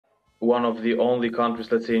one of the only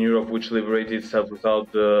countries, let's say, in Europe, which liberated itself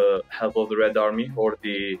without the help of the Red Army or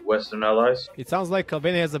the Western allies. It sounds like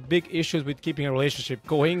Albania has a big issues with keeping a relationship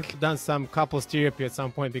going. Done some couples therapy at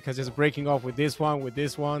some point because it's breaking off with this one, with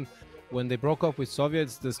this one. When they broke up with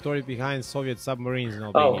Soviets, the story behind Soviet submarines in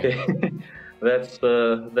Albania. Oh, okay.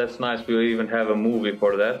 That's nice. We even have a movie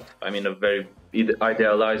for that. I mean, a very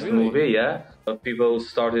idealized movie, yeah. People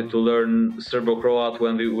started to learn Serbo-Croat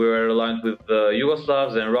when we were aligned with the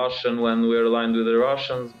Yugoslavs, and Russian when we were aligned with the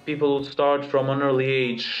Russians. People would start from an early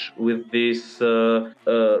age with this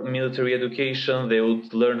military education. They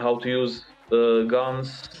would learn how to use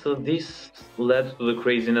guns. So this led to the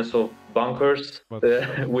craziness of bunkers.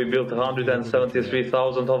 We built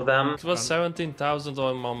 173,000 of them. It was 17,000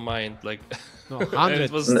 on my mind, like no, 100.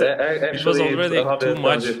 it was already too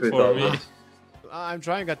much for me. I'm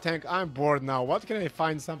trying a tank. I'm bored now. What can I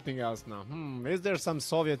find something else now? Is there some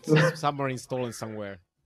Soviet submarine stolen somewhere?